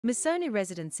Missoni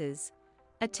Residences,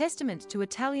 a testament to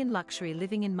Italian luxury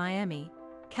living in Miami,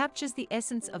 captures the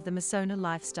essence of the Missoni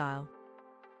lifestyle.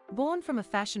 Born from a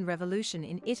fashion revolution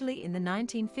in Italy in the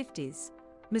 1950s,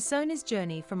 Missoni's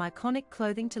journey from iconic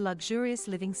clothing to luxurious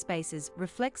living spaces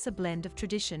reflects a blend of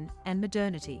tradition and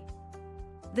modernity.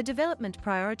 The development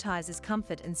prioritizes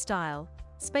comfort and style,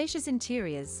 spacious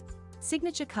interiors,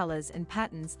 signature colors and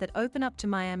patterns that open up to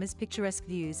Miami's picturesque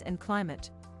views and climate,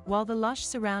 while the lush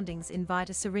surroundings invite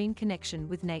a serene connection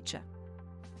with nature.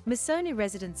 Missoni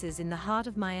Residences in the heart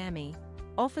of Miami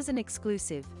offers an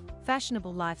exclusive,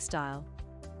 fashionable lifestyle,